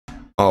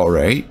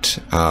Alright,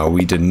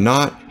 we did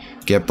not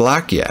get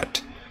black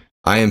yet.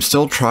 I am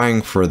still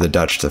trying for the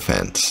Dutch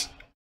defense.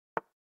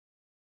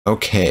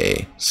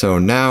 Okay, so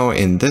now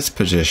in this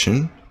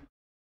position,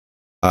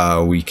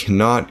 we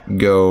cannot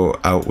go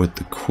out with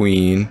the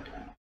queen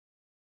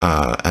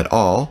at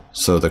all.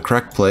 So the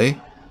correct play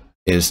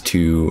is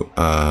to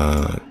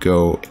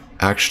go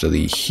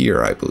actually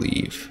here, I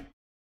believe.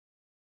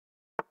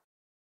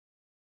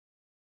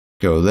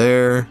 Go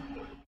there.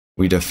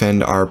 We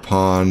defend our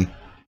pawn.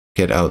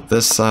 Get out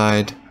this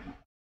side.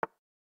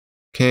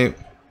 Okay.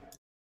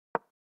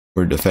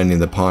 We're defending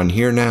the pawn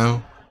here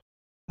now.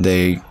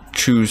 They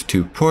choose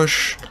to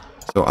push,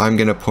 so I'm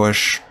gonna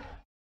push.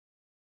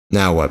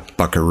 Now what,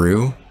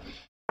 buckaroo?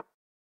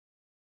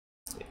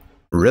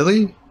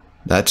 Really?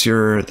 That's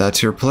your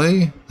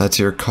play? That's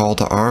your call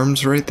to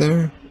arms right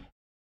there?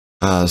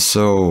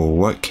 So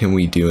what can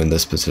we do in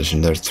this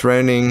position? They're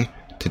threatening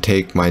to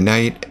take my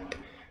knight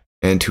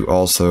and to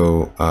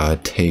also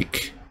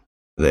take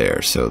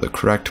there. So the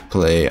correct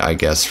play, I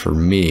guess, for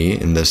me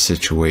in this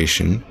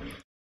situation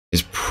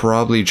is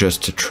probably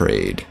just to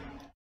trade.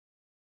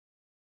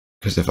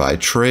 Because if I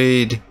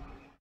trade,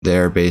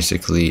 they're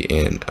basically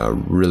in a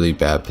really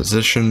bad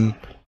position.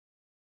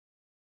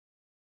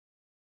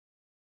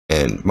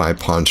 And my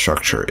pawn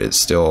structure is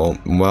still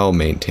well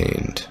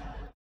maintained.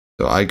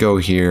 So I go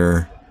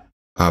here,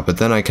 but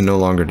then I can no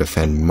longer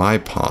defend my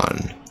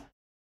pawn.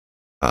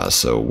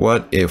 So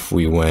what if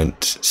we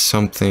went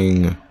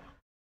something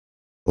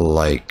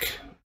like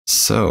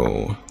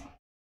so?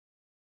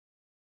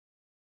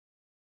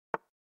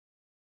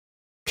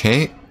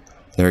 Okay,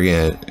 they're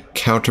gonna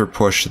counter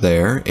push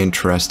there.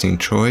 Interesting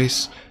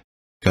choice,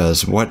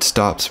 because what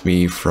stops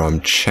me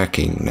from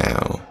checking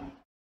now?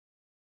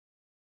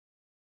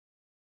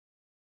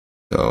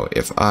 So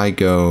if I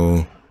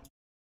go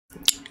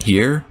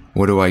here,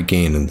 what do I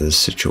gain in this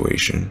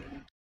situation?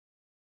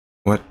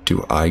 What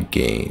do I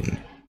gain?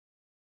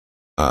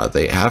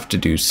 They have to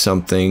do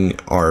something,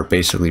 or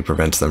basically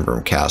prevents them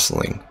from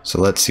castling.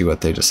 So let's see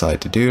what they decide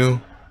to do.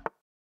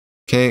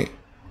 Okay.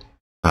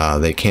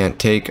 They can't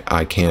take,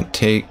 I can't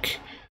take.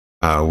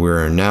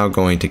 We're now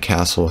going to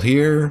castle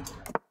here.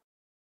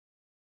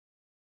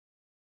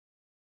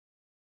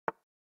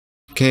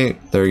 Okay,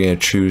 they're going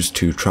to choose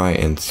to try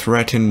and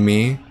threaten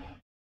me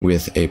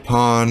with a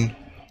pawn.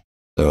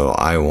 So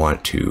I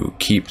want to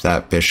keep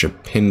that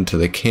bishop pinned to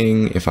the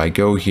king. If I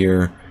go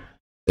here,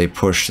 they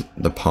push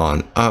the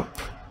pawn up,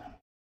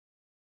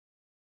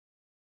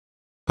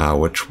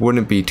 which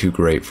wouldn't be too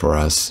great for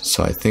us.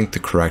 So I think the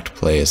correct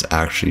play is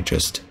actually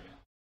just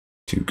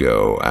to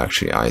go.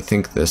 Actually, I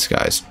think this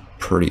guy's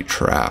pretty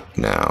trapped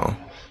now.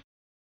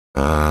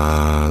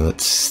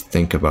 Let's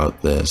think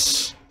about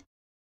this.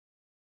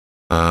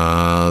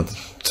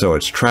 So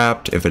it's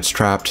trapped. If it's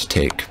trapped,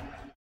 take.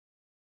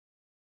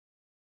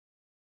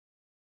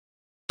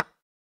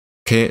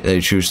 Okay,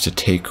 they choose to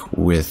take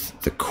with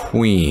the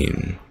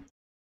queen.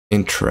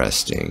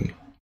 Interesting.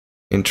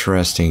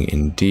 Interesting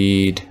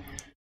indeed.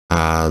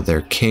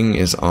 Their king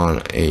is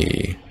on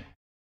a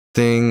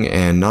thing,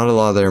 and not a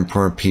lot of their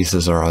important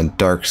pieces are on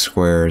dark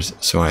squares,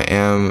 so I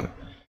am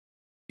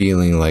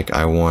feeling like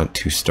I want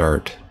to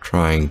start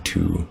trying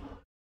to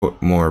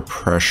put more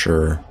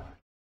pressure.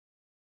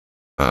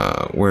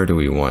 Where do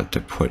we want to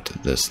put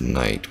this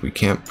knight? We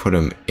can't put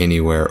him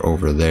anywhere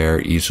over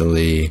there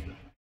easily,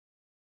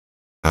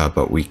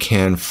 but we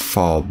can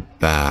fall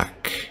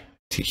back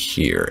to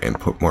here and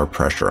put more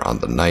pressure on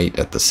the knight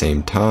at the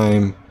same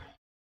time.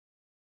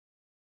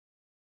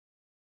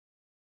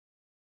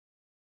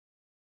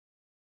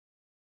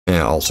 And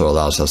it also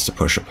allows us to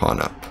push a pawn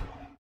up.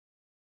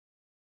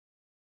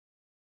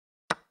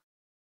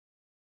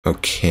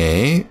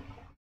 Okay.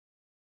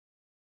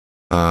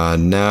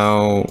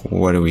 Now,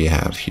 what do we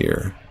have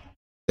here?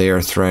 They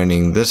are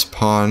threatening this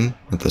pawn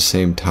at the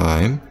same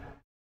time,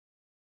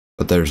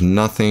 but there's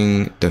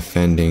nothing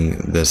defending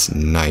this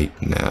knight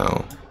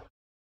now.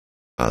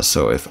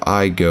 So if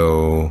I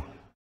go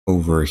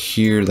over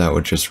here, that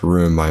would just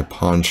ruin my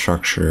pawn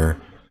structure.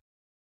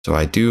 So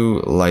I do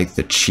like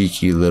the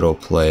cheeky little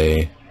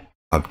play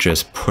of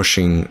just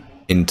pushing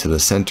into the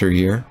center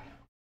here.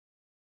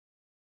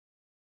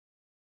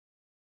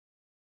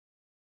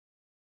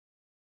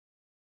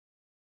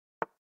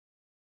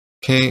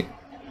 Okay,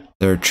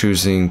 they're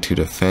choosing to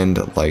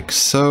defend like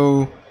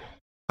so,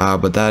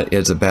 but that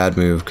is a bad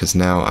move because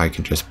now I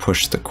can just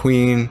push the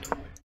queen.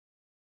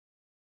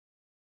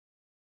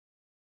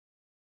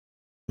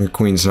 Your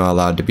queen's not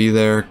allowed to be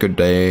there. Good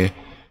day.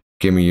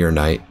 Give me your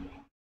knight.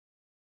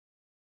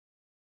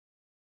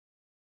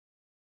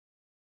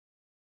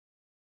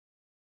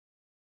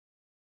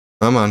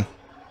 Come on.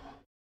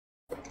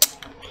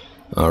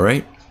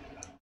 Alright.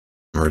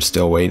 We're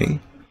still waiting.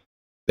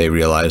 They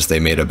realize they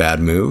made a bad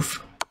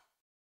move.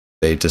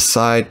 They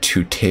decide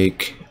to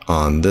take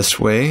on this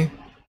way,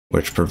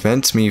 which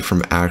prevents me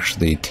from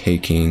actually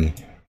taking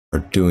or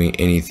doing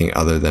anything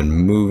other than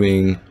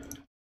moving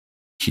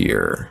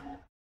here.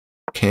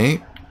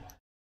 Okay.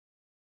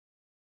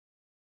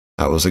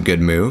 That was a good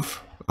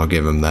move. I'll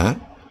give him that.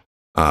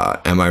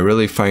 Am I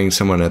really fighting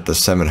someone at the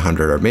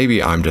 700, or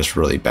maybe I'm just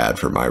really bad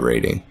for my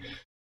rating?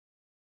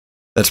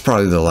 That's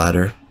probably the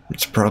latter.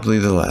 It's probably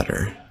the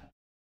latter.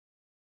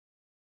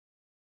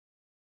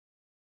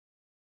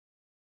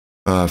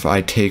 If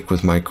I take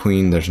with my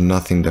queen, there's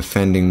nothing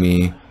defending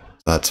me.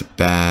 That's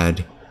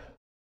bad.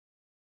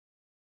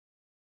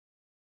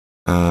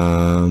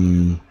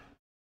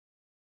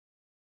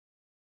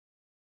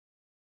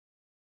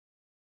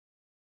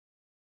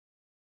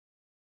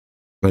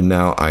 But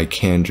now I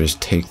can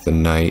just take the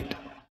knight.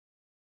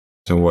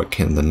 So what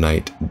can the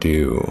knight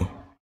do?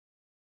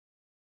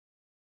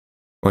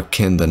 What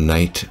can the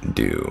knight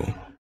do?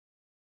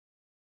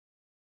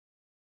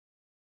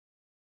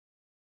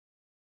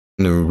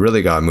 You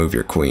really gotta move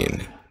your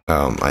queen.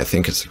 I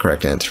think it's the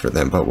correct answer for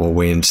them, but we'll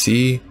wait and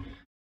see.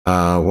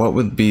 What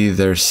would be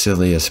their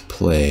silliest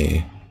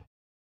play?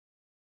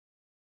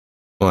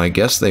 Well, I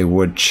guess they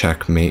would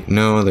checkmate.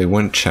 No, they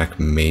wouldn't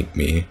checkmate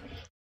me.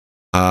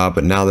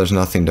 But now there's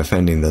nothing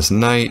defending this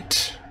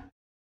knight.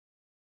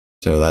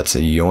 So that's a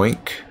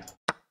yoink.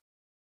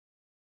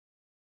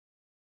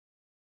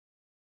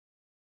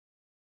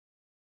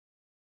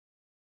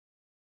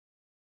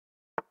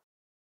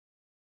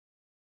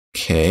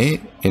 Okay,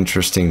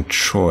 interesting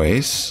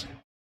choice.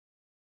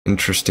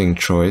 Interesting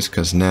choice,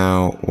 because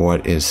now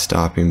what is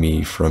stopping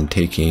me from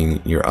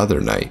taking your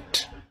other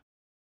knight?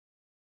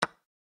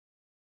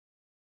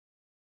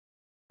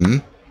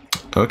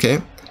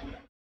 Okay.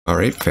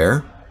 Alright,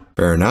 fair.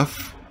 Fair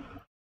enough.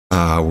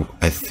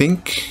 I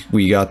think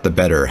we got the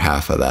better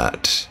half of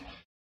that.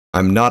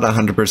 I'm not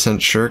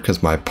 100% sure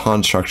because my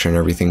pawn structure and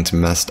everything's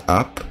messed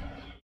up.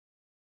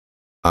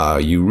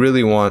 You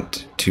really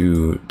want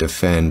to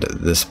defend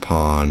this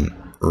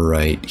pawn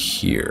right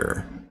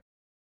here.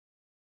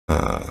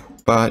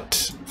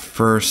 But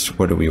first,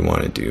 what do we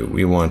want to do?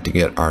 We want to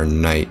get our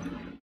knight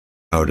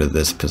out of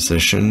this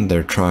position.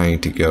 They're trying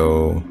to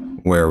go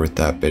where with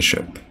that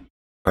bishop?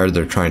 Or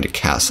they're trying to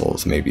castle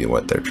is maybe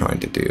what they're trying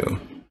to do.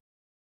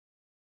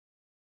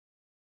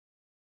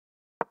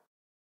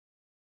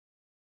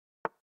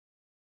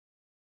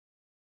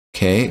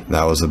 Okay,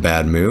 that was a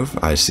bad move.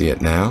 I see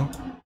it now.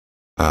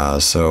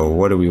 So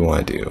what do we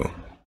want to do?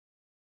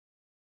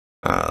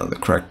 The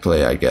correct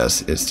play, I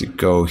guess, is to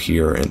go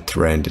here and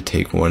threaten to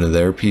take one of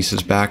their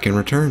pieces back in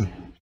return.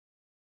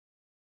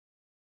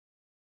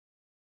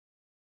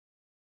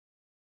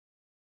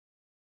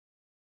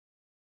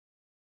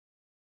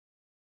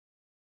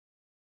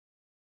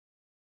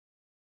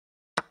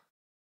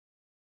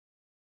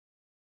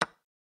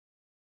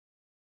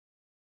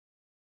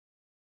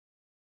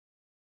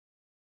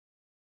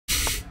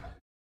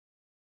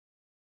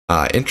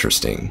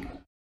 Interesting.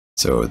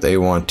 So they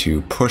want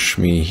to push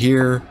me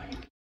here.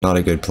 Not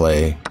a good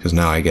play, because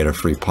now I get a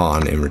free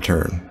pawn in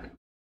return.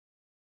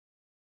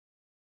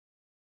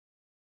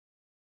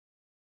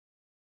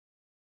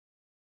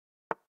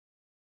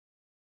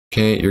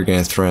 Okay, you're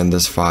going to threaten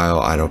this file.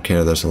 I don't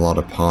care, there's a lot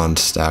of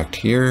pawns stacked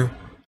here.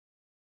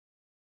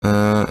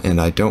 And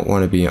I don't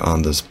want to be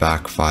on this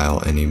back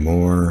file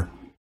anymore.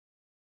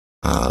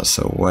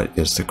 So what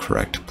is the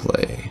correct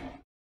play?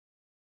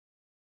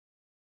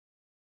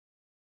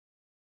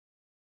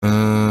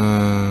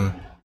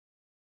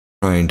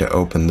 Trying to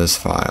open this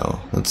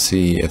file. Let's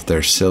see if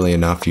they're silly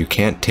enough. You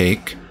can't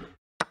take.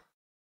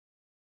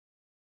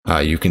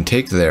 You can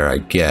take there, I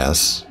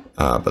guess,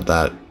 but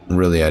that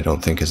really I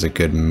don't think is a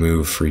good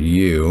move for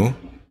you.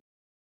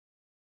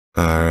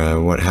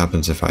 What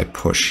happens if I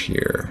push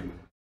here?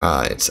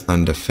 It's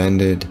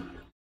undefended.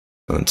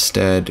 So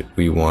instead,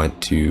 we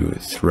want to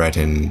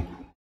threaten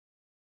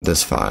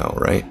this file,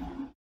 right?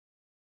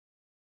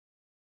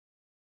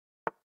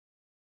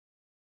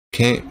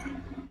 Okay.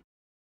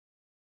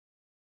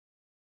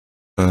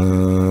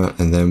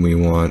 And then we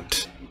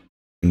want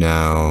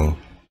now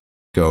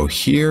go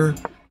here.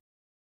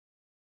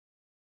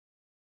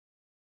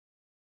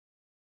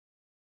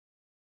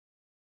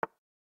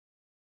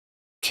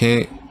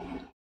 Okay.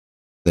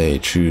 They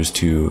choose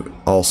to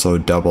also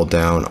double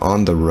down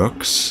on the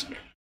rooks.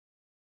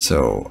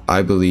 So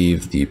I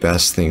believe the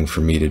best thing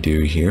for me to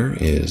do here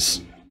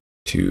is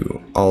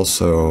to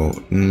also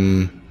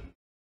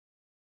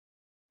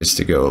is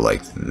to go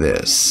like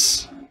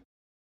this.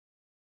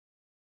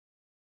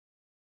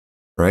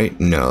 Right?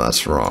 No,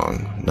 that's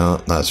wrong. No,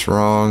 that's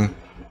wrong.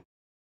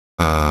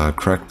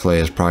 Correct play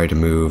is probably to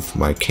move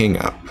my king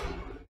up.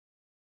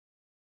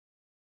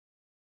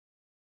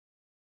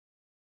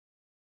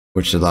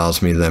 Which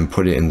allows me to then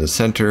put it in the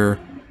center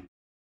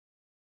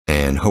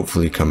and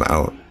hopefully come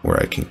out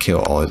where I can kill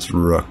all its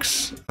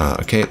rooks.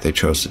 Okay, they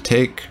chose to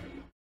take.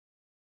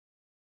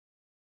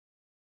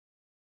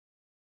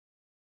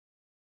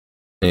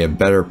 They have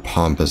better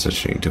pawn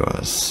positioning to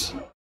us.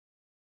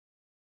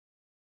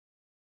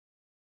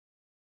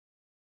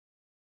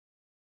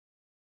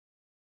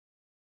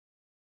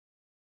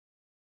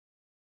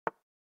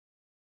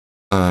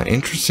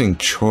 Interesting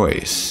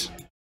choice.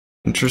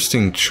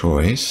 Interesting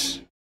choice.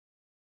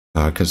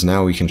 Because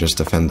now we can just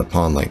defend the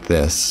pawn like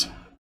this.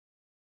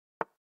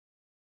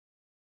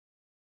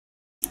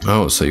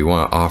 Oh, so you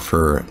want to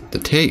offer the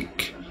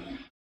take.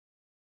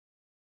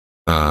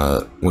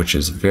 which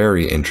is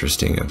very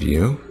interesting of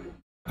you.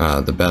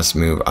 The best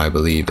move, I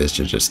believe, is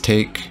to just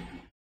take.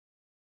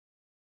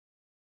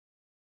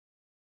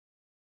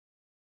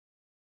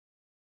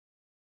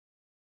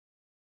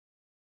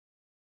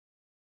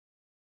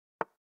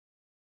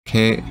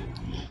 Okay,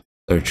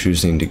 they're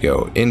choosing to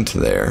go into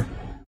there,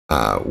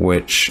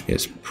 which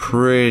is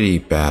pretty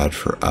bad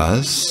for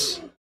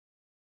us.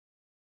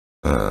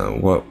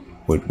 What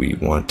would we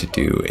want to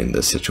do in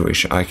this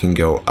situation? I can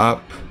go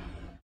up,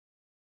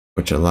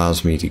 which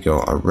allows me to go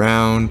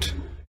around,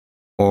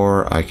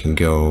 or I can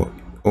go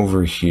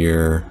over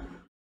here.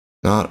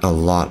 Not a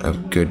lot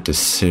of good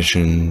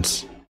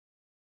decisions,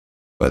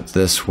 but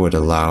this would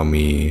allow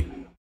me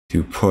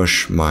to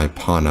push my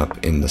pawn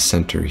up in the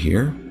center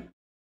here.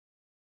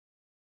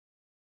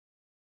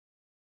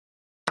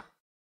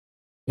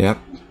 Yep.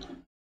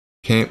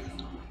 Okay.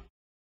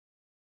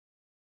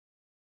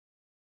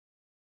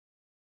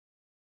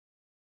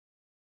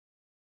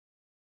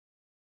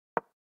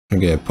 I'm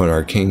gonna put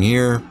our king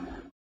here,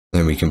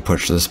 then we can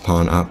push this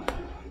pawn up.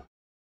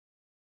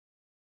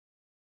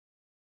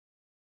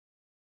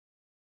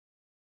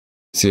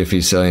 See if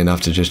he's silly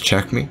enough to just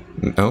check me.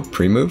 No,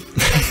 pre-move.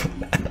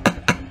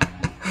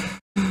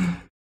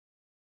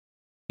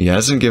 He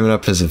hasn't given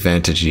up his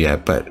advantage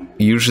yet, but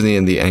usually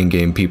in the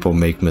endgame people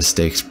make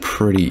mistakes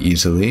pretty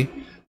easily.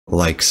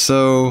 Like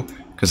so,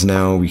 because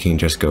now we can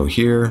just go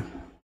here.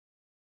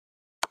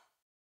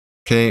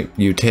 Okay,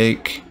 you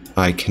take.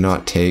 I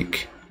cannot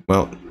take.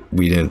 Well,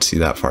 we didn't see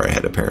that far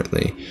ahead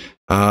apparently.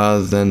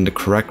 Then the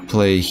correct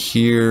play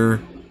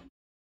here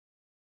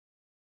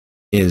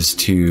is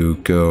to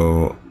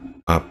go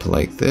up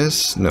like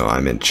this. No,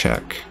 I'm in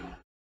check.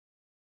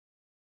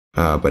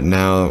 But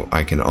now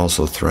I can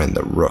also threaten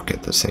the rook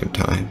at the same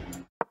time.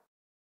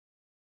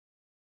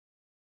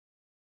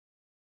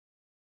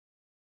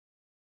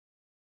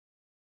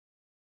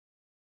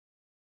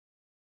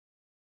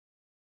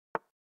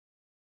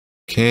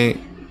 Okay,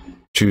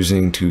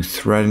 choosing to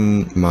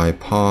threaten my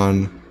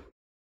pawn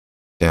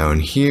down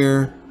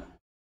here,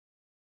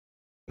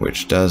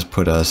 which does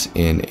put us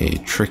in a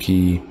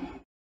tricky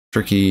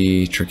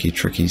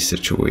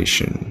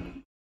situation.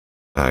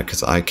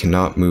 Because I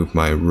cannot move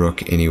my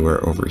rook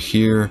anywhere over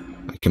here.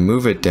 I can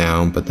move it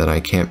down, but then I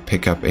can't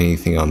pick up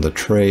anything on the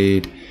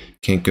trade.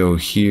 Can't go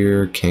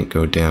here, can't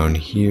go down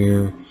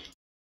here.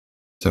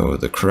 So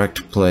the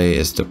correct play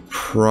is to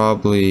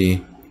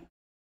probably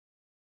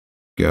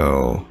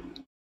go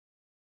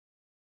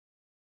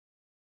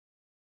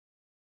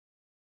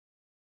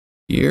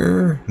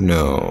here?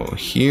 No,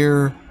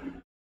 here.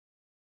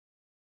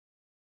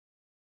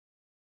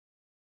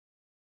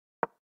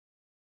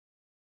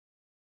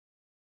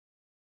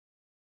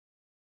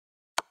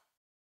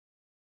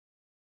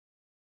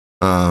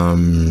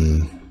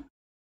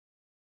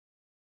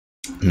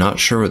 Not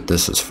sure what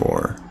this is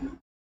for.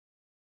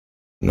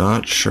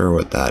 Not sure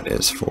what that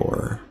is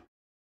for.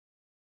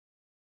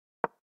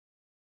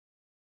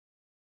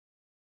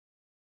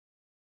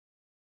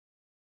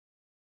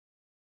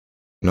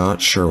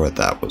 Not sure what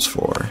that was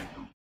for.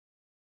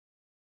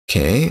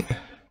 Okay.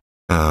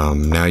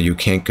 Now you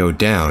can't go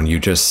down. You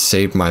just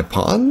saved my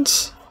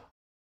pawns?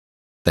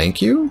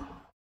 Thank you?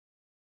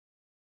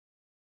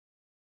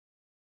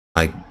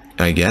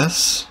 I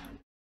guess?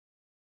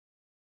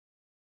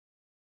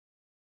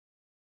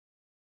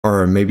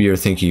 Or maybe you're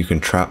thinking you can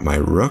trap my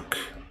rook?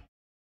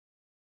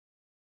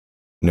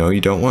 No,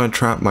 you don't want to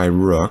trap my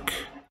rook.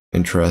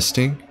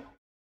 Interesting.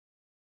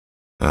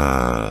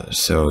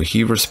 So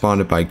he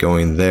responded by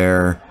going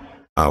there,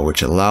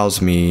 which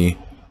allows me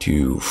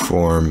to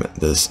form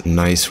this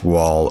nice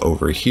wall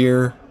over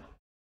here.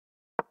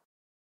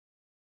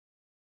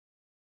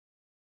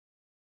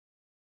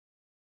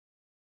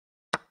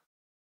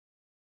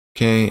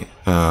 Okay,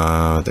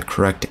 the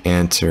correct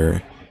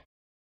answer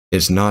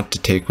is not to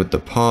take with the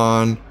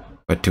pawn,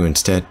 but to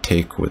instead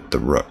take with the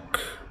rook.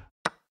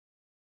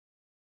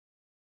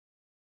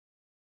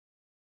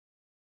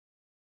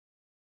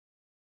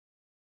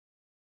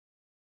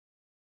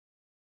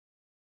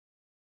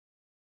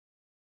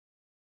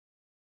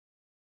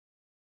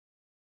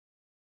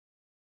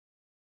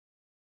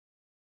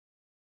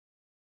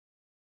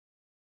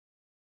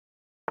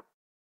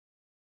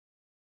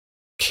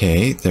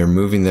 Okay, they're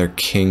moving their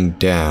king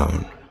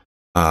down.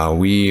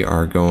 We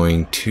are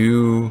going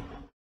to,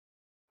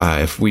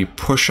 if we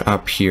push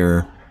up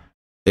here,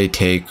 they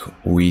take,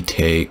 we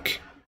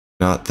take.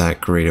 Not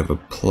that great of a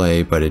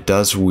play, but it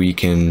does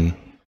weaken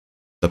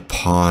the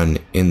pawn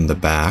in the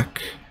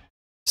back.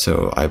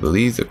 So I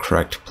believe the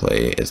correct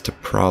play is to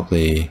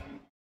probably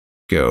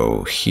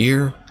go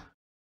here.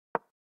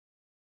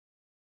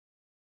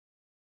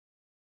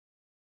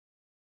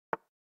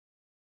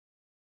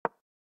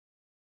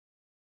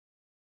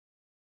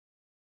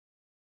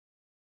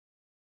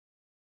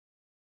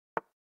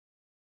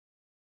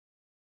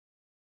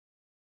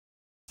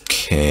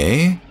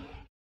 Okay.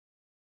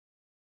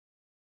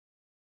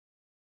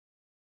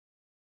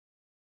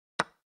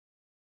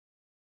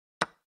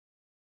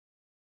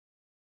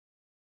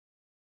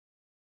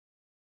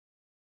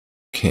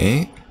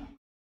 Okay.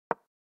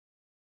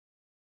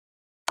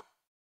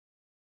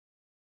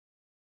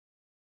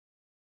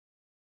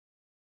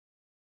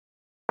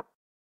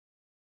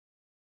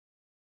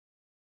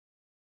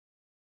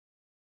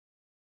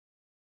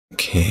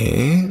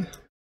 Okay.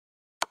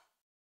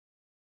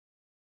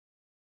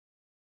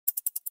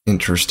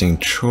 Interesting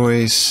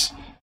choice.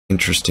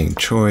 Interesting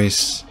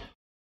choice.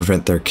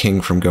 Prevent their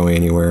king from going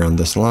anywhere on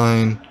this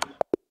line.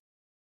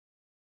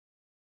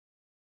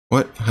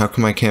 What? How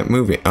come I can't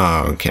move it?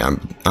 Oh, okay,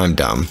 I'm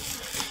dumb.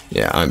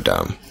 Yeah, I'm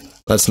dumb.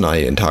 Let's not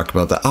even talk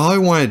about that. All I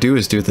want to do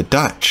is do the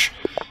Dutch.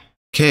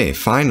 Okay,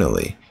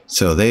 finally.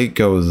 So they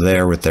go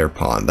there with their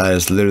pawn. That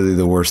is literally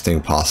the worst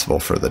thing possible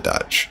for the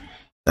Dutch.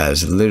 That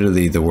is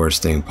literally the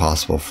worst thing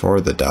possible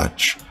for the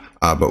Dutch.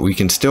 But we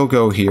can still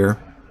go here.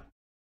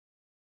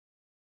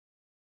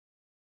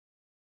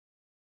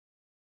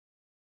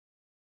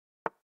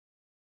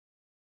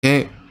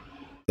 Okay,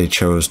 they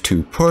chose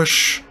to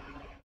push,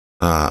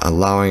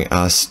 allowing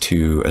us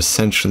to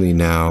essentially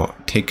now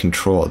take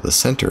control of the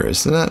center.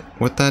 Isn't that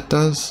what that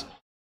does?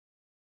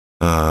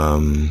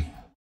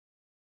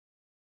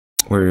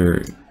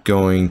 We're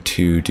going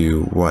to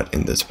do what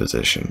in this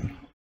position?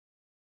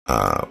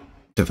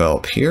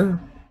 Develop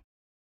here.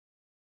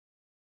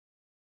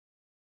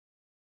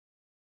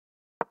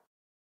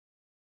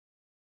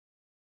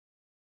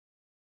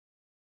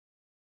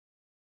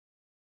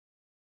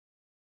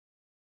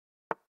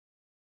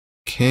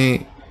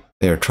 Okay,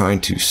 they are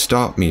trying to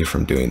stop me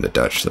from doing the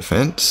Dutch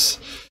defense.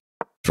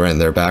 Threaten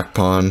their back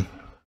pawn.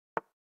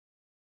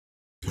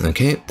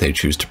 Okay, they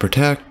choose to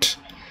protect.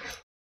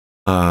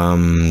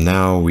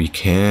 Now we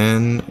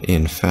can,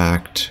 in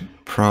fact,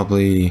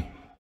 probably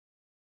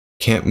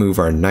can't move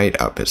our knight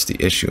up is the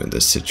issue in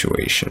this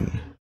situation.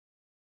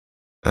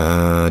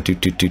 I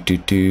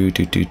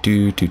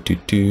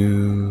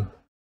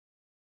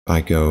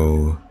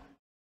go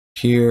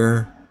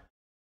here.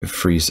 It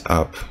frees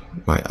up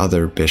my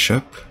other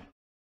bishop.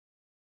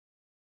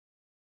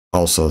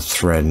 Also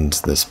threatens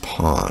this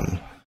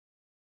pawn.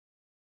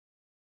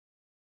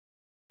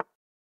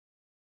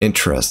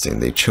 Interesting,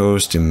 they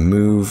chose to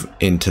move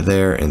into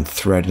there and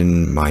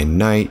threaten my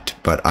knight,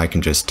 but I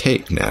can just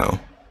take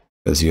now,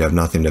 because you have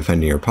nothing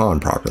defending your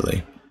pawn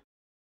properly.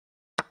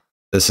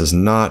 This is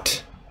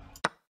not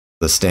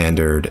the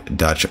standard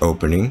Dutch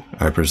opening,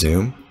 I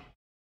presume.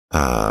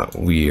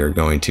 We are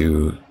going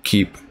to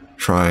keep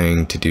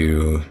trying to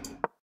do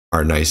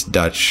our nice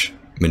Dutch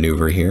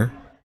maneuver here.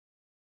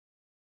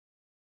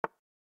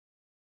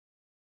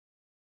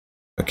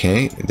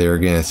 Okay, they're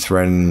going to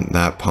threaten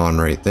that pawn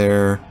right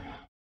there.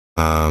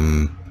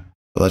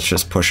 Let's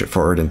just push it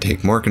forward and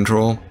take more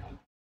control.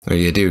 What do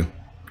you do?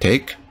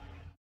 Take?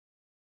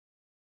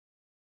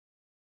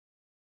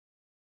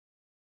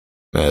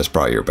 That's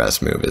probably your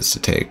best move, is to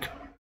take.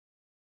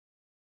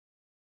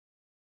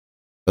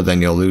 But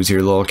then you'll lose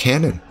your little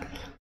cannon.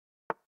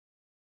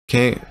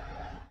 Okay.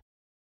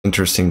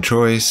 Interesting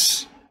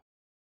choice.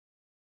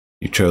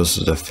 You chose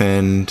to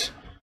defend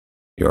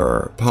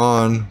your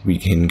pawn. We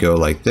can go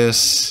like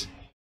this.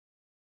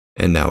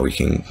 And now we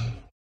can,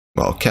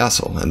 well,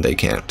 castle, and they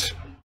can't.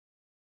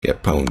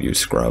 Get pwned, you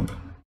scrub.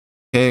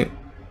 Okay.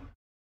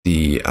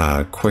 The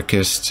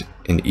quickest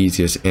and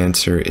easiest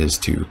answer is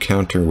to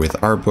counter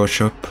with our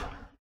bishop.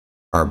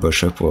 Our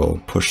bishop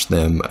will push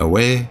them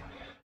away.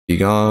 Be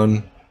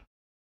gone.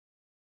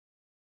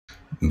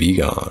 Be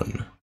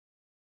gone.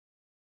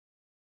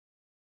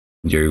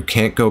 You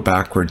can't go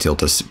backwards, you'll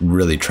just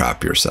really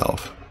trap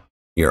yourself.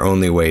 Your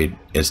only way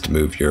is to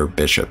move your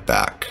bishop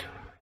back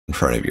in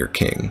front of your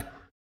king.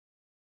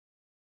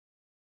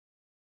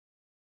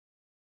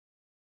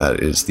 That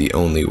is the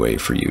only way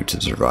for you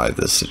to survive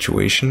this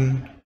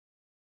situation.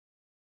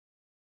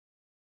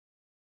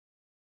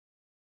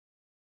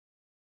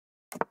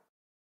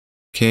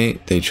 Okay,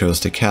 they chose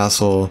to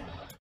castle.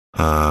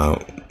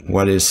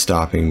 What is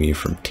stopping me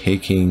from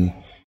taking?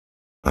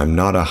 I'm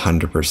not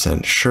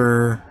 100%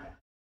 sure.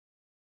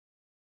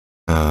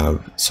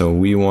 So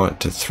we want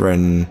to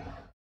threaten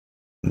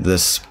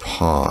this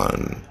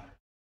pawn,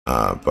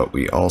 but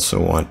we also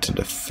want to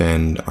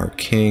defend our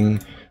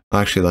king.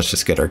 Actually, let's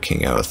just get our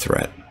king out of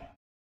threat,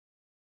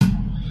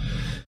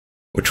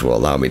 which will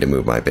allow me to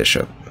move my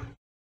bishop.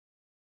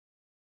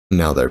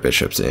 Now their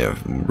bishop's in a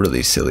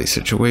really silly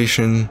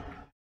situation,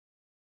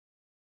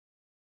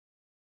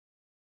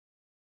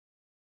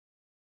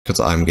 because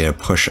I'm going to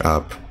push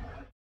up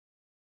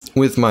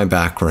with my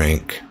back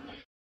rank,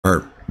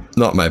 or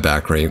not my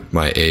back rank,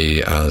 my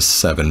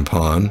A7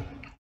 pawn,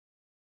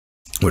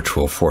 which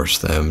will force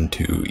them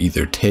to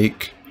either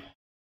take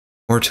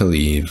or to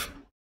leave,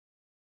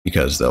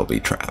 because they'll be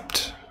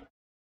trapped.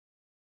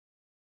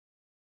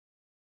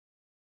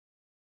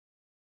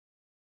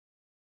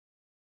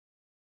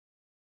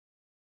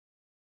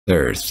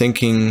 They're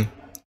thinking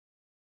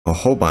a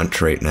whole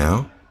bunch right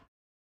now.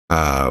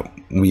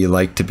 We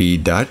like to be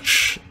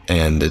Dutch,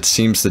 and it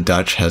seems the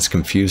Dutch has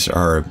confused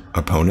our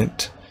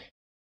opponent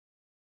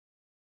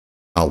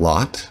a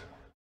lot.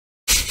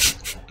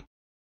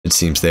 It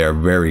seems they are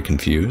very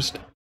confused.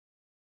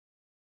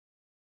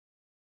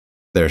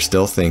 They're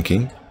still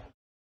thinking.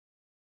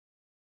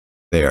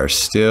 They are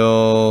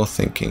still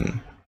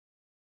thinking.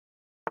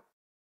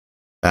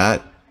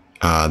 That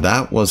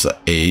was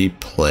a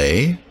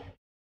play.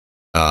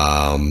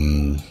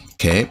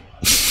 Okay.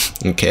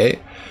 Okay.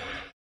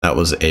 That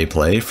was a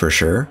play for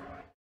sure.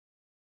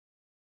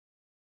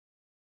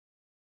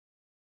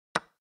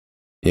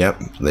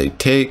 Yep, they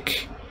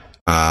take.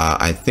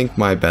 I think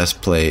my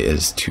best play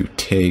is to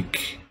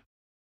take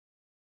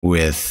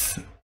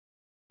with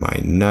my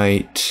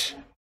knight.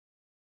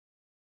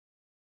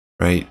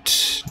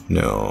 Right?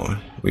 No,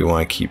 we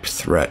want to keep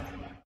threat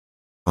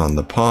on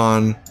the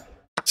pawn.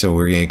 So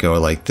we're going to go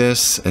like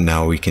this, and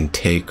now we can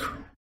take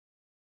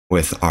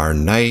with our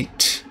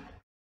knight.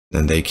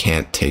 Then they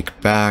can't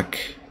take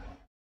back.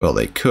 Well,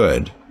 they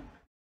could.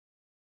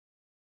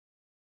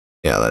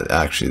 Yeah,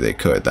 actually they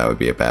could. That would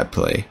be a bad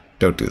play.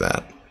 Don't do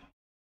that.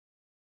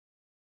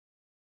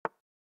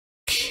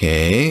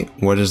 Okay,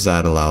 what does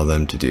that allow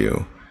them to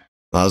do?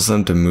 Allows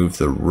them to move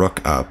the rook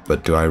up,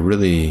 but do I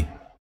really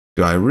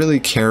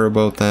care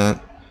about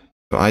that?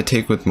 So I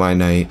take with my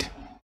knight,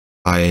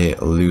 I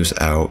lose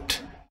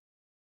out.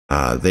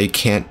 They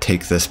can't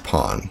take this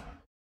pawn.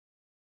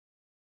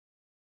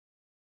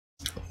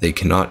 They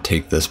cannot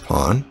take this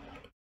pawn.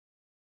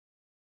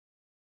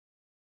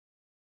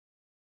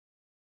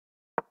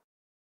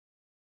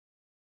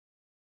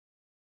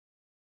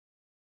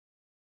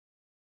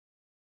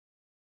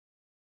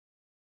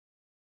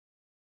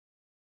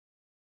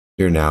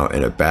 You're now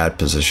in a bad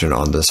position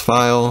on this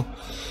file.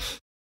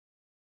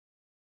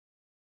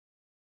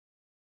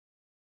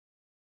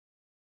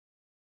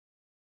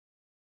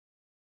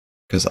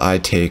 Because I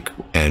take,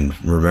 and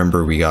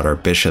remember we got our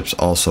bishops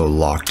also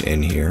locked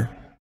in here.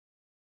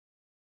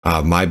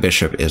 My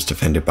bishop is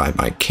defended by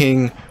my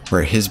king,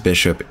 where his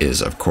bishop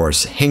is of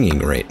course hanging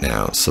right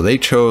now. So they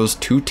chose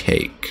to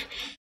take.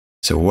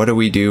 So what do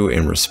we do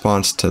in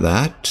response to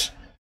that?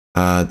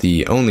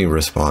 The only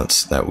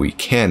response that we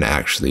can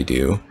actually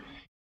do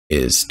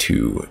is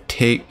to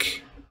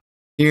take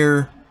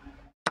here,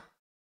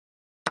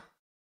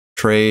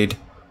 trade,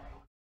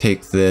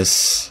 take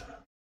this,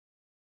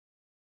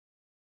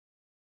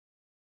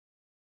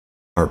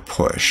 or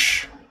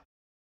push.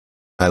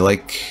 I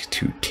like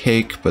to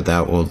take, but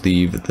that will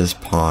leave this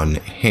pawn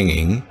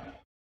hanging.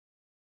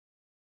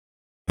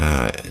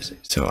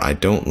 So I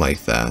don't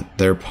like that.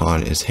 Their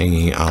pawn is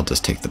hanging. I'll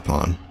just take the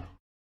pawn.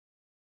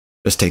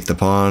 Just take the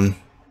pawn.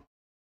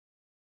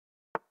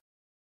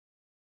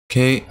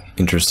 Okay,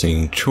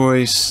 interesting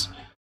choice.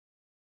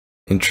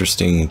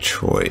 Interesting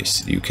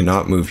choice. You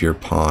cannot move your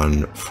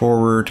pawn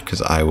forward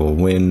because I will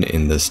win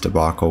in this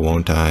debacle,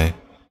 won't I?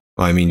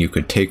 Well, I mean, you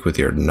could take with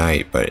your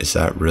knight, but is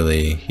that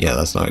really? Yeah,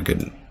 that's not a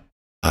good.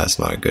 That's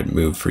not a good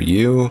move for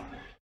you.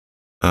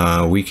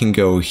 We can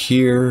go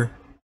here.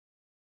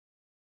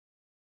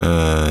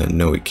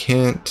 No, we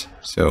can't.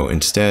 So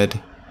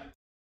instead,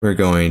 we're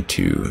going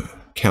to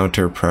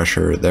counter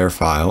pressure their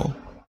file,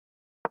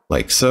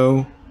 like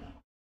so.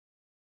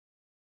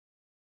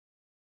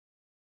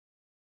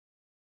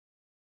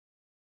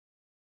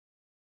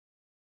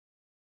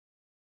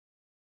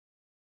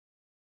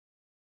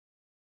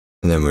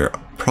 And then we're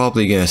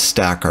probably going to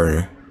stack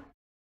our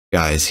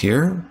guys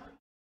here.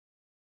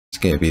 It's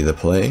going to be the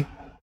play.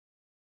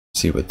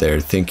 See what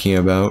they're thinking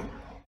about.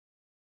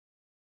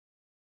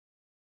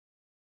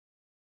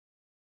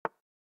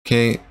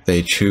 Okay,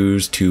 they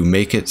choose to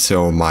make it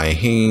so my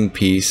hanging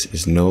piece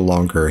is no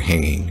longer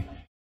hanging.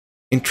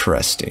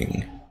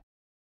 Interesting.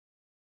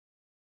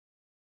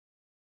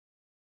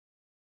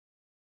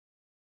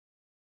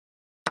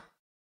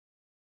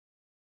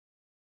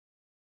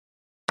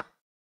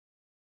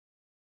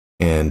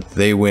 And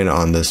they win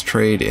on this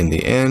trade in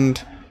the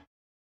end.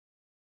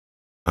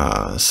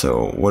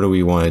 So what do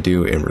we want to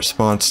do in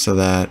response to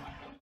that?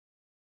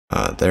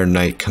 Their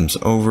knight comes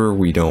over.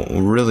 We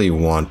don't really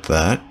want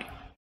that.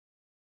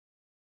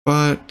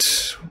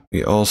 But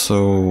we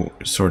also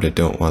sort of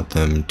don't want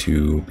them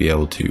to be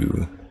able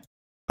to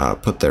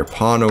put their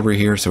pawn over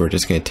here. So we're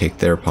just going to take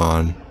their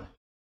pawn.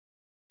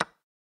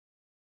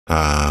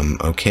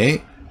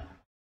 Okay.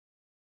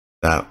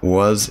 That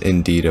was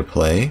indeed a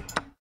play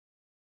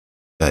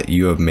that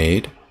you have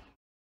made.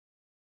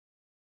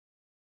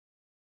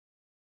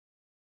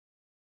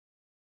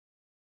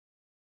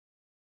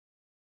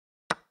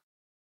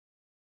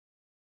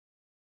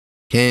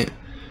 Okay,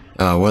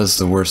 what is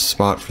the worst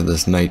spot for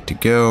this knight to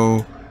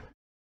go?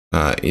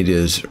 It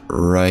is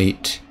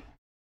right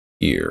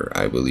here,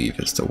 I believe,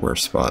 is the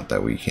worst spot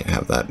that we can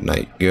have that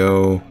knight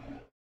go.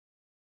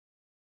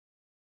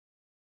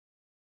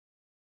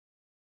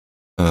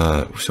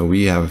 So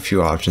we have a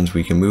few options.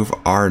 We can move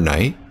our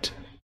knight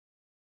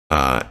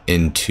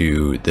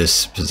into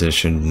this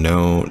position.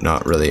 No,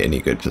 not really any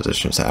good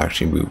positions to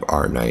actually move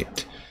our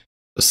knight.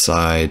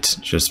 Besides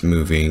just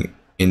moving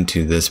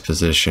into this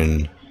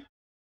position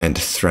and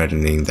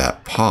threatening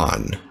that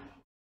pawn.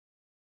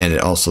 And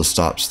it also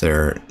stops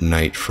their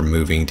knight from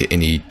moving to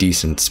any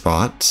decent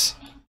spots.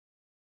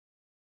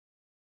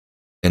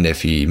 And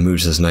if he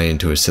moves his knight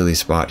into a silly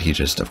spot, he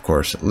just, of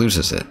course,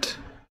 loses it.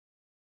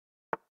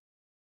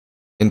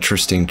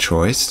 Interesting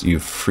choice.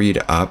 You've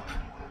freed up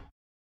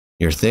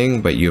your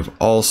thing, but you've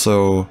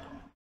also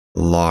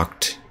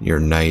locked your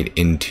knight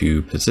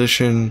into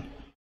position,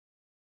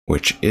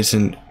 which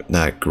isn't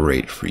that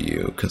great for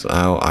you, because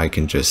now I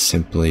can just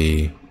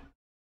simply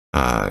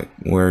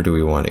Where do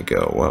we want to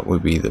go? What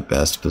would be the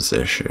best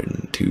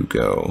position to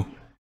go?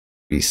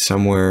 Be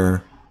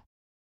somewhere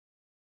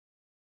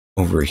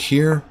over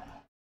here.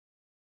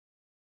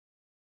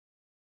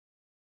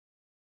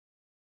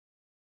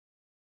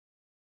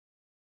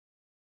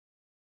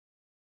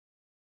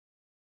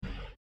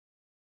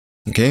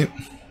 Okay.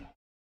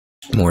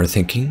 More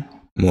thinking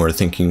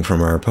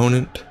from our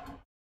opponent.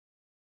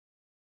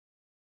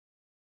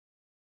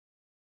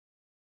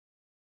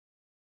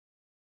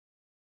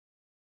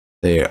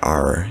 They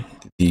are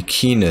the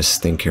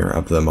keenest thinker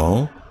of them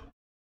all.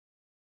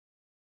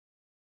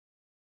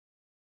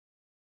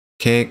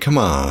 Okay, come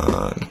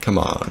on, come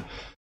on.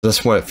 Is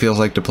this what it feels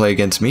like to play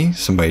against me?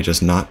 Somebody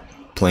just not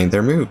playing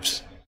their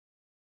moves.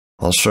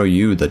 I'll show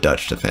you the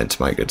Dutch defense,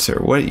 my good sir.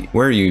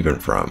 Where are you even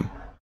from?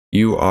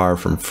 You are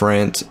from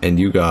France, and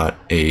you got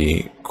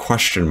a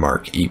question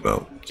mark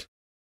emote.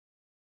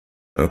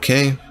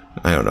 Okay,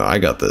 I don't know. I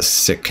got the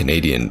sick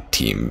Canadian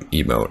team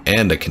emote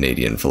and a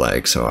Canadian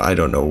flag, so I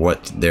don't know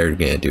what they're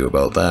gonna do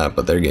about that,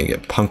 but they're gonna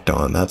get punked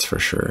on, that's for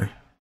sure.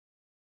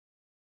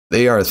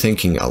 They are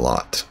thinking a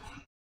lot.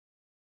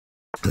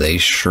 They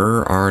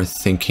sure are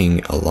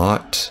thinking a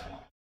lot.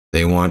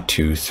 They want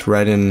to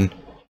threaten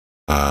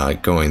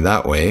going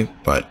that way,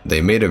 but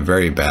they made a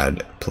very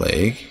bad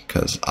play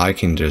because I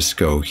can just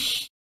go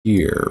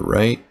here,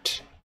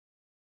 right?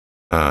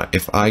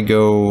 If I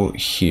go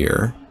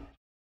here,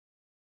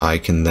 I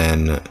can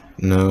then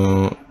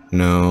no,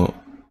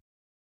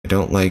 I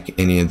don't like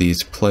any of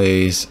these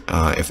plays.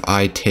 If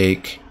I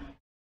take,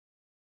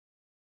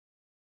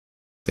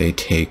 they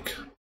take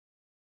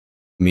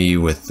me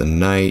with the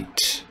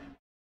knight.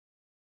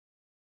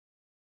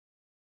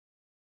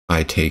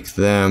 I take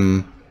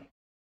them.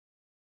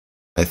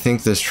 I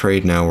think this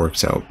trade now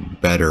works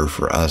out better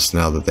for us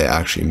now that they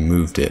actually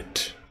moved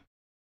it.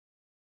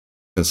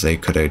 Because they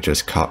could have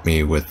just caught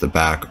me with the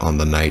back on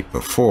the knight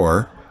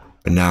before.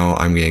 But now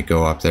I'm going to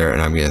go up there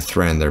and I'm going to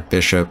threaten their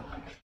bishop.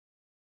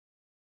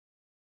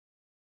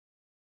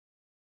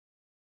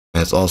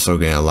 And it's also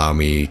going to allow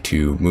me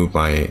to move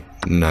my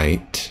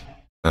knight.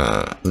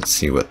 Let's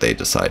see what they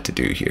decide to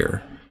do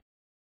here.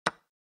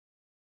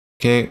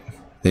 Okay,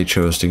 they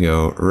chose to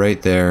go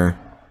right there.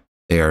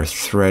 They are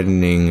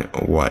threatening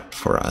what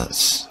for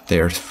us? They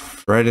are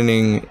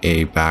threatening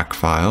a back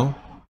file.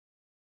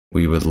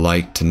 We would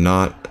like to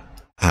not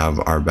have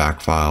our back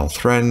file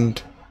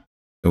threatened.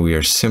 So we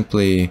are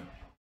simply,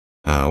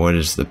 what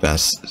is the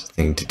best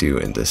thing to do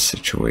in this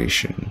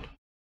situation?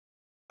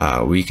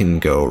 We can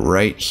go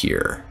right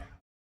here,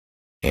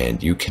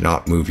 and you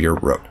cannot move your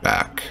rook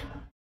back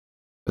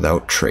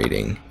without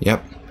trading.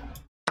 Yep,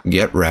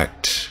 get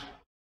wrecked.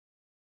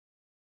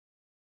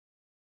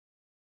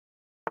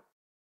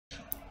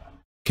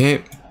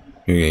 Okay,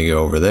 you're going to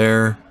go over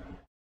there.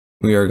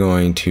 We are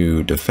going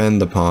to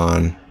defend the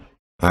pawn.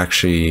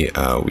 Actually,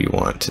 we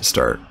want to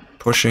start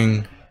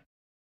pushing.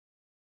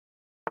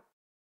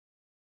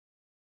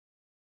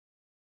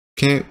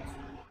 Okay,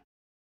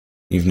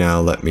 you've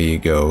now let me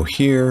go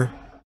here.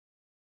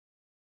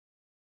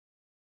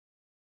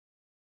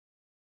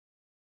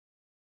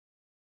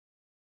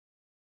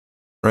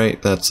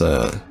 Right, that's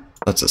a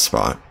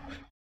spot.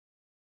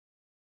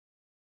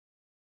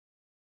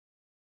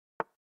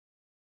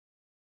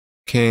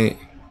 Okay,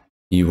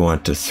 you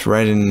want to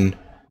threaten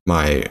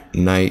my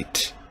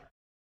knight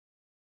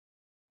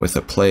with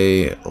a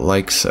play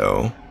like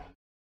so,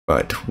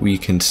 but we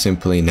can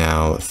simply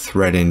now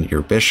threaten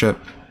your bishop.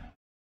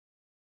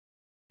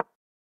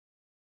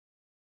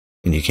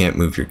 And you can't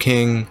move your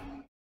king.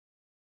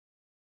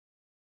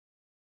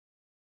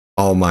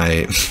 All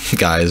my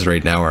guys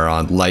right now are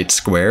on light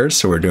squares,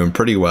 so we're doing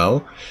pretty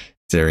well,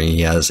 considering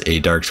he has a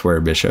dark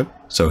square bishop,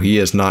 so he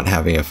is not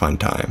having a fun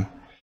time.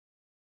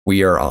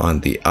 We are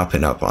on the up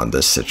and up on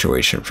this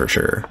situation for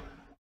sure.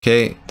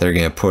 Okay, they're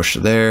going to push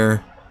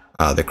there.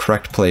 The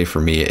correct play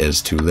for me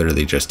is to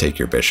literally just take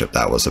your bishop.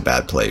 That was a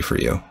bad play for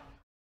you.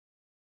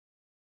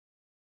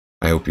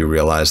 I hope you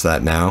realize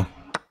that now.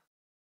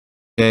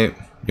 Okay,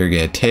 you're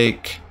going to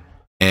take,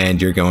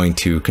 and you're going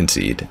to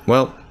concede.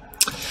 Well,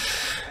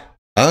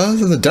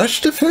 the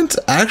Dutch defense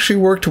actually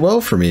worked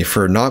well for me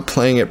for not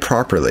playing it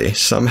properly.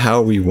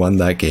 Somehow we won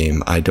that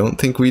game. I don't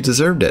think we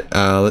deserved it.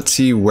 Let's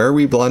see where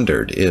we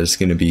blundered is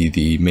going to be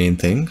the main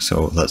thing.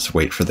 So let's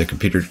wait for the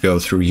computer to go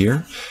through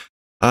here.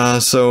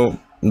 So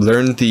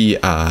learned the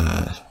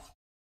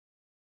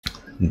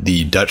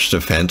Dutch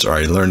defense, or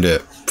I learned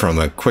it from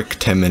a quick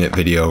 10-minute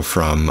video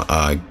from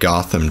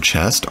Gotham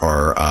Chest,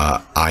 or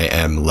I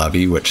Am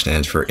Levy, which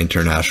stands for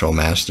International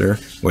Master,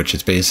 which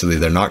is basically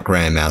they're not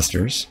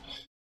Grandmasters,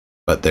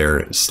 but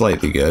they're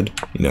slightly good,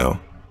 you know.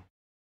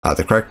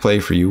 The correct play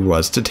for you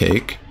was to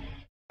take.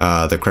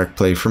 The correct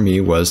play for me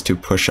was to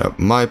push up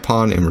my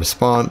pawn in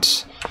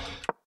response.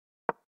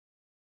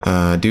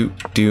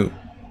 Good.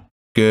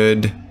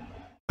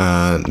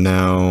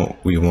 Now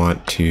we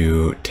want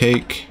to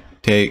take.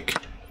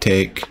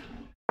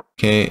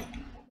 Okay.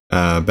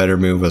 Better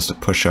move was to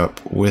push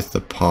up with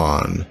the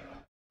pawn.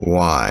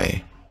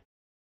 Why?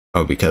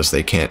 Oh, because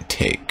they can't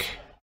take.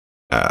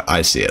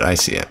 I see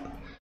it.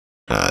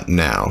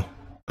 now.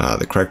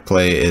 The correct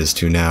play is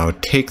to now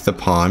take the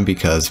pawn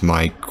because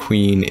my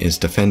queen is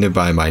defended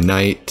by my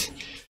knight.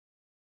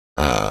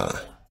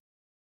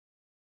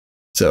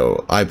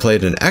 So I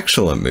played an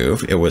excellent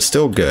move. It was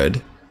still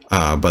good,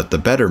 but the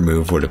better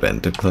move would have been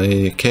to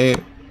play okay.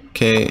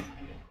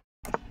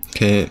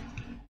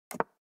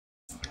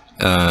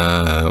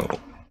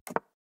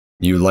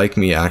 You like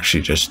me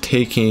actually just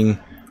taking,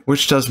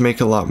 which does make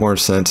a lot more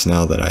sense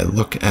now that I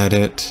look at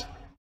it.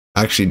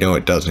 Actually, no,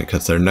 it doesn't,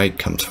 because their knight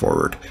comes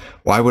forward.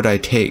 Why would I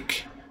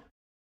take?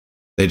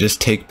 They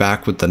just take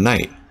back with the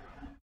knight.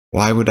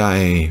 Why would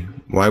I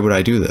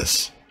do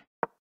this?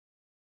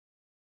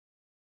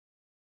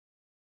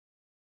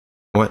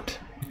 What?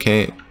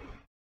 Okay.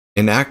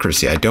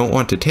 Inaccuracy. I don't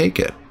want to take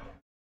it.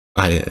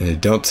 I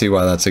don't see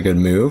why that's a good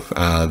move.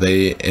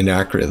 They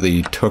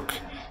inaccurately took,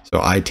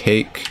 so I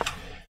take.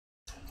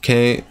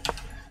 Okay.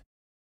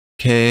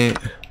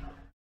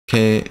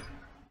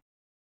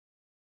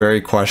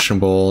 Very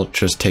questionable.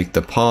 Just take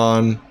the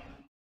pawn.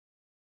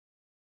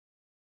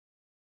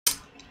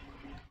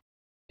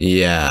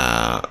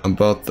 Yeah,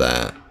 about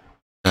that.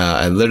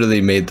 I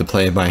literally made the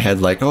play in my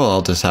head like, oh,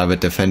 I'll just have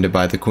it defended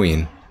by the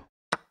queen.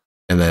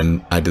 And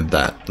then I did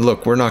that.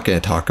 Look, we're not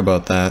going to talk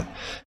about that.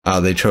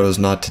 They chose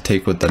not to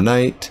take with the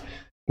knight.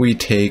 We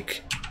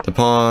take the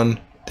pawn.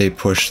 They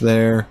push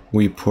there.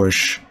 We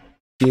push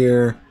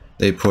here.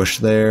 They push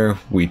there.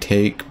 We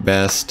take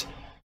best.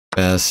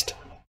 Okay,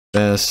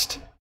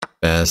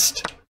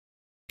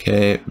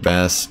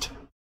 best.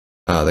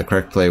 The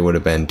correct play would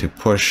have been to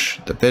push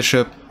the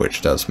bishop,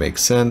 which does make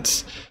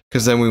sense,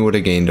 because then we would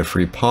have gained a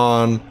free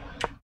pawn.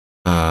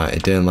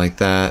 It didn't like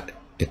that.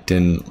 It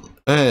didn't.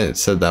 It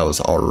said that was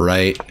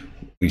alright.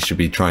 We should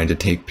be trying to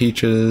take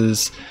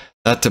peaches.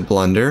 That's a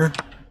blunder.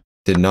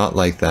 Did not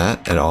like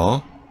that at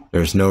all.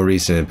 There's no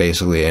reason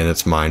basically in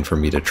its mind for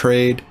me to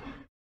trade.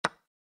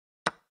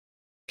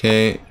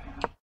 Okay.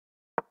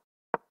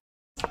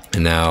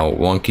 And now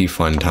wonky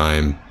fun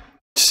time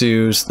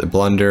ensues. The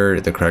blunder,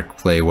 the correct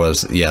play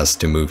was yes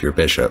to move your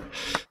bishop.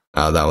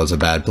 That was a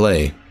bad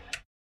play.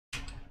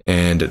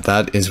 And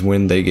that is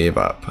when they gave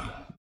up.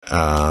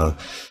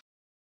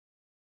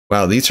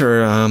 Wow, these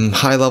are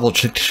high level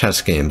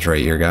chess games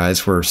right here,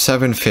 guys. We're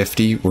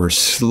 750. We're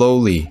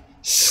slowly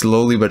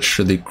but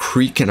surely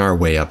creaking our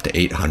way up to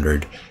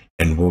 800,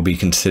 and we'll be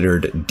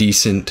considered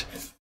decent.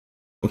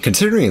 Well,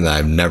 considering that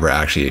I've never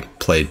actually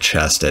played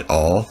chess at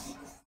all,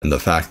 and the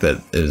fact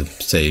that,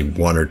 say,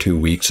 1 or 2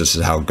 weeks, this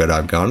is how good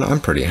I've gone,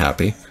 I'm pretty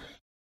happy.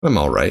 I'm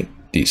alright,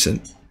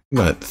 decent.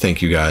 But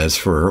thank you guys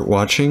for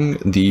watching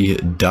the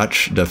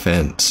Dutch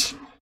defense.